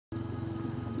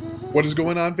What is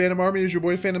going on, Phantom Army? Is your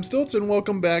boy Phantom Stilts, and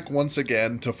welcome back once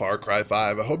again to Far Cry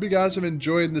 5. I hope you guys have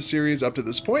enjoyed the series up to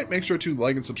this point. Make sure to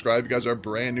like and subscribe if you guys are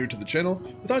brand new to the channel.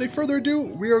 Without any further ado,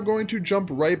 we are going to jump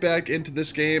right back into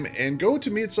this game and go to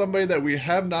meet somebody that we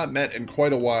have not met in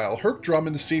quite a while, Herc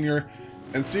Drummond Sr.,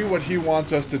 and see what he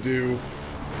wants us to do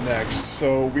next.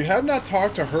 So we have not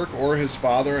talked to Herc or his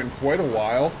father in quite a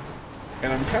while,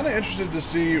 and I'm kind of interested to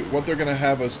see what they're going to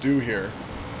have us do here.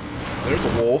 There's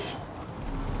a wolf.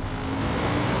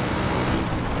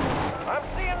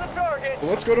 Well,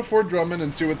 let's go to Fort Drummond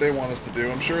and see what they want us to do.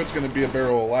 I'm sure it's going to be a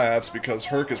barrel of laughs because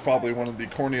Herc is probably one of the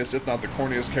corniest, if not the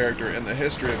corniest character in the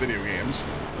history of video games.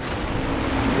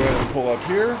 We'll go ahead and pull up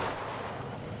here.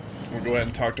 We'll go ahead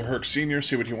and talk to Herc Sr.,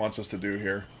 see what he wants us to do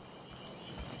here.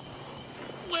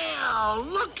 Well,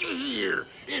 looky here.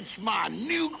 It's my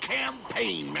new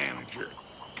campaign manager.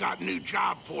 Got a new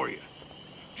job for you.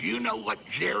 Do you know what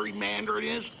gerrymandering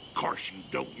is? Of course you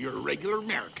don't. You're a regular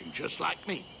American, just like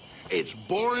me. It's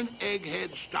boring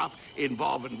egghead stuff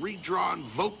involving redrawn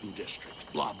voting districts,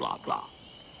 blah, blah, blah.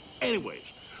 Anyways,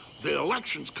 the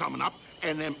election's coming up,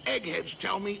 and them eggheads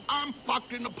tell me I'm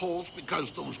fucked in the polls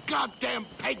because those goddamn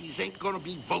Peggies ain't gonna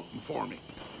be voting for me.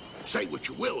 Say what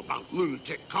you will about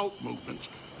lunatic cult movements,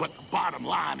 but the bottom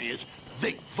line is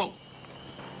they vote.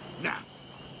 Now,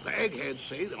 the eggheads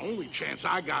say the only chance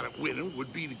I got at winning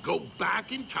would be to go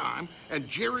back in time and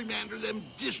gerrymander them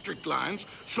district lines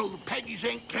so the Peggies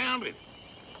ain't counted.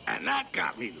 And that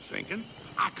got me to thinking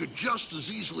I could just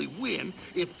as easily win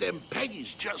if them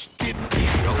Peggies just didn't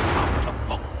show up to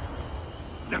vote.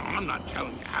 Now, I'm not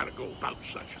telling you how to go about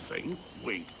such a thing,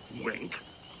 wink, wink,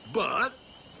 but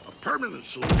a permanent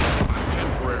solution to my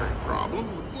temporary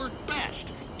problem would work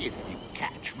best, if you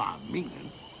catch my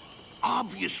meaning.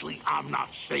 Obviously, I'm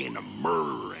not saying to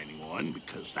murder anyone,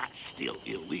 because that's still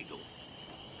illegal.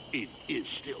 It is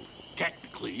still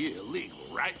technically illegal,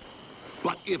 right?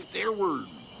 But if there were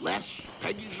less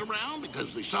Peggies around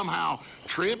because they somehow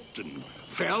tripped and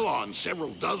fell on several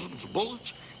dozens of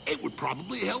bullets, it would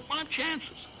probably help my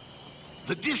chances.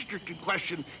 The district in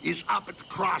question is up at the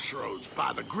crossroads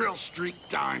by the Grill Street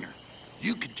Diner.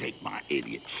 You can take my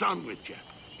idiot son with you.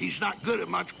 He's not good at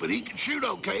much, but he can shoot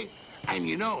okay. And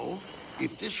you know,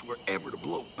 if this were ever to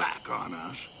blow back on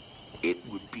us, it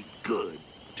would be good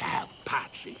to have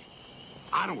Patsy.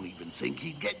 I don't even think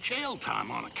he'd get jail time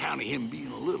on account of him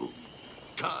being a little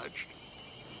touched.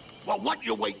 Well, what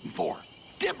you waiting for?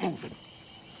 Get moving.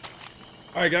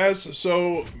 Alright guys,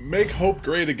 so make hope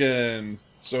great again.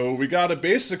 So we gotta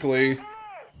basically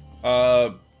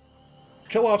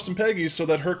kill off some Peggies so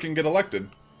that Herc can get elected.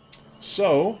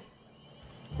 So,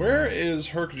 where is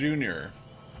Herc Jr.?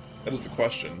 That is the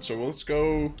question. So let's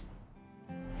go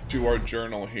to our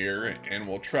journal here, and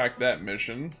we'll track that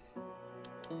mission.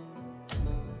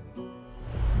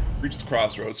 Reach the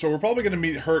crossroads. So we're probably going to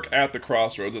meet Herc at the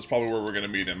crossroads. That's probably where we're going to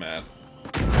meet him at.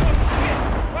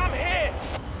 I'm hit!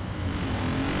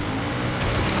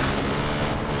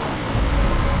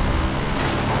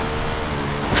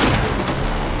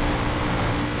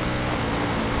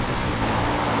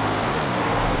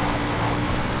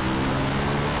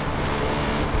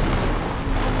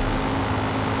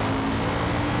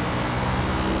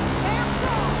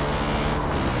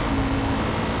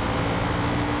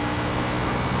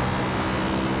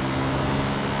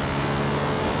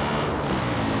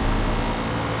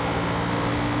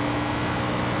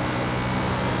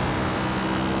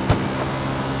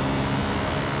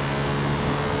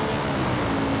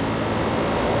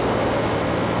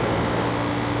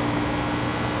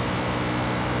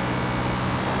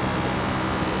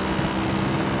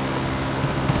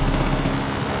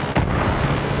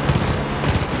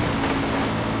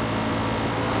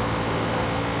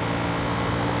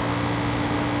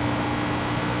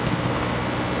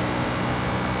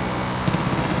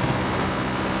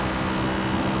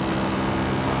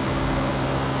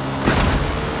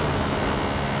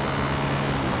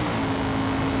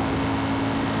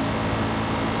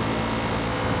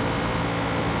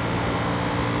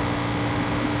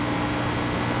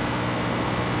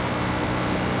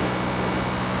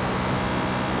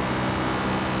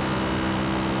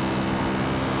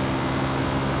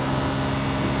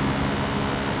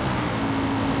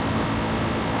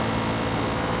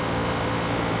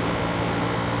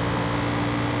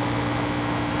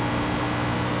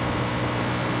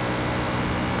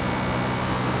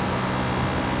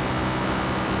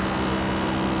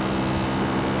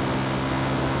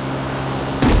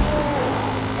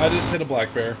 I just hit a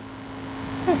black bear.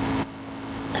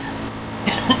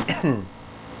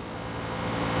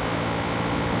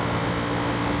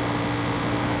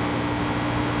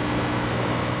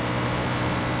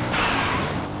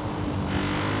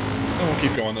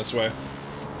 keep going this way.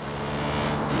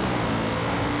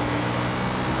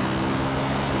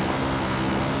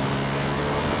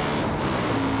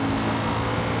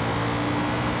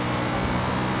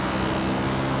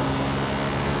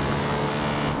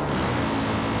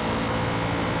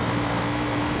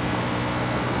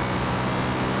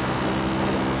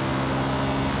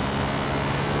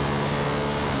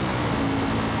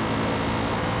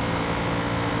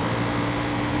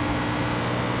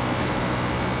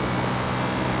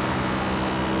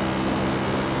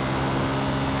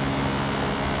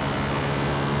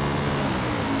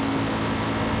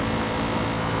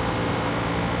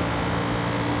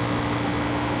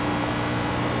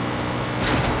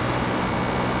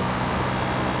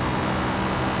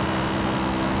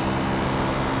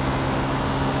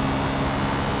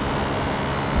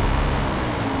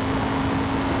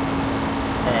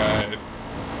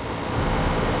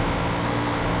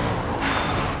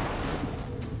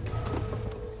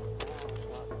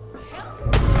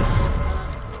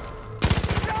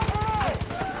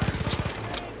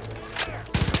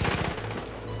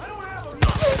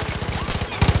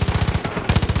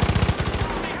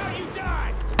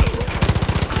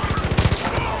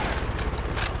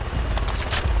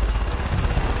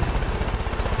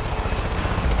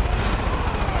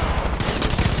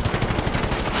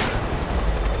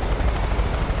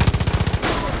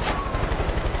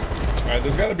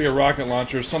 There's got to be a rocket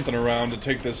launcher or something around to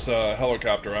take this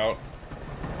helicopter out.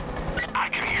 I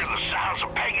can hear the sounds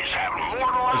of Peggy's having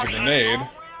mortal There's a grenade.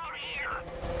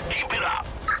 Keep it up.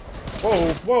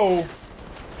 Whoa, whoa!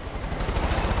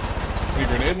 Any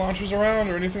grenade launchers around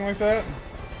or anything like that?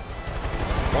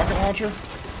 Rocket launcher?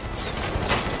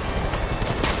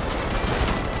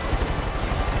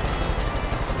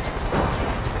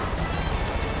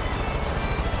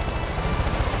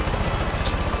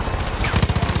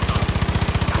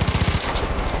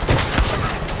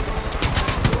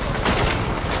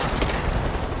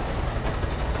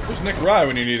 Nick Rye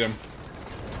when you need him.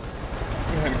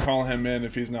 Go ahead and call him in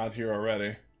if he's not here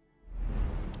already.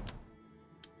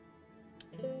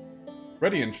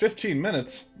 Ready in 15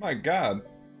 minutes? My god.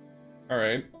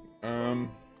 Alright. Call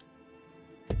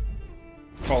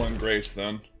in Grace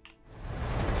then.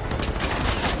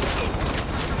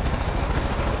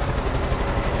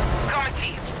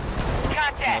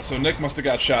 So Nick must have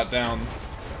got shot down.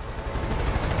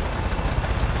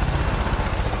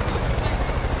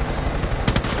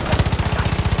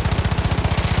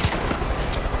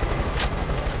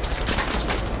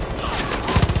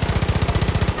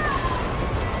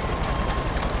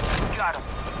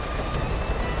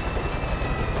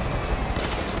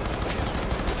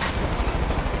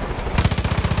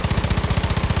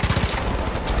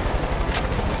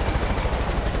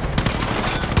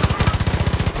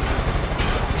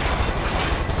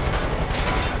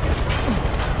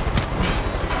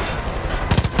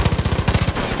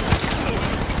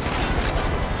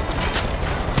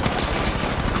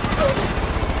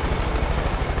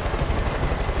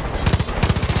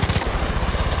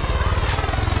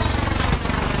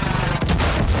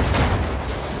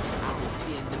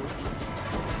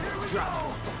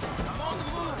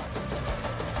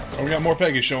 Oh, we got more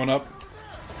Peggy showing up.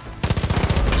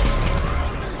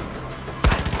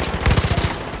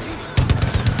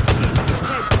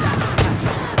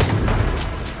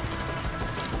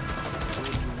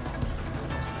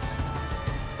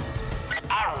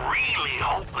 I really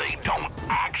hope they don't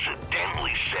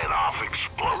accidentally set off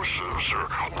explosives or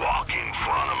walk in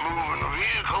front of moving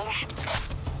vehicles.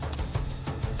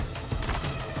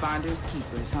 Finders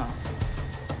keepers, huh?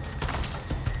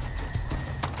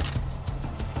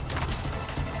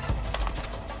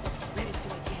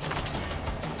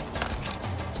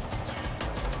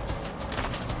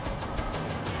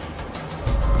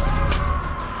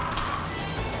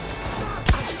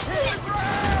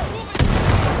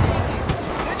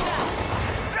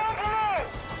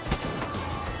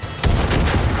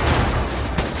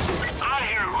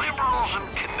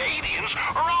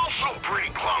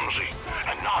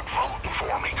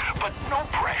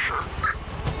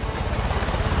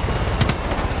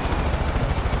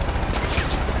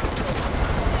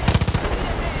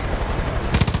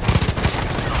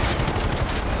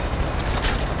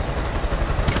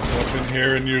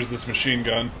 Here and use this machine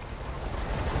gun.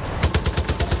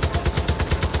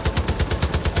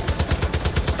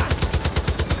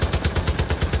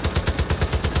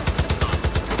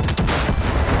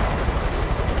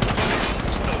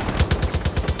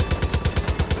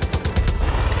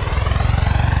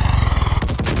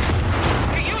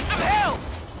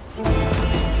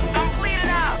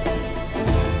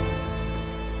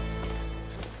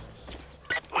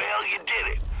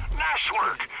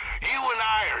 You and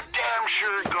I are damn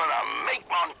sure gonna make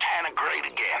Montana great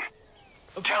again.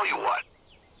 Tell you what,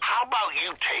 how about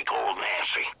you take old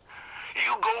Nancy?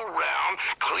 You go around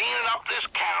cleaning up this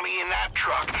county in that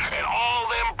truck, and all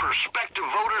them prospective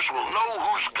voters will know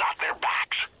who's got their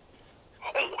backs.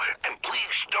 Oh, and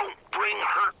please don't bring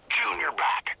Hurt Jr.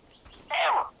 back.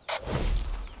 Ever.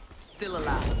 Still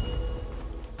alive.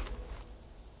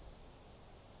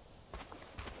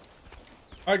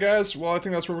 Alright guys, well I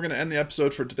think that's where we're going to end the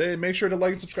episode for today. Make sure to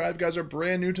like and subscribe if you guys are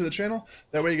brand new to the channel.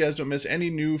 That way you guys don't miss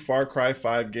any new Far Cry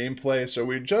 5 gameplay. So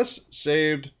we just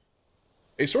saved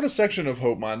a sort of section of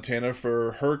Hope, Montana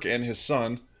for Herc and his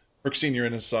son. Herc Sr.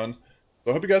 and his son. So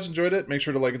I hope you guys enjoyed it. Make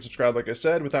sure to like and subscribe like I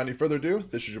said. Without any further ado,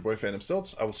 this is your boy Phantom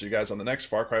Stilts. I will see you guys on the next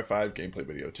Far Cry 5 gameplay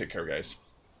video. Take care guys.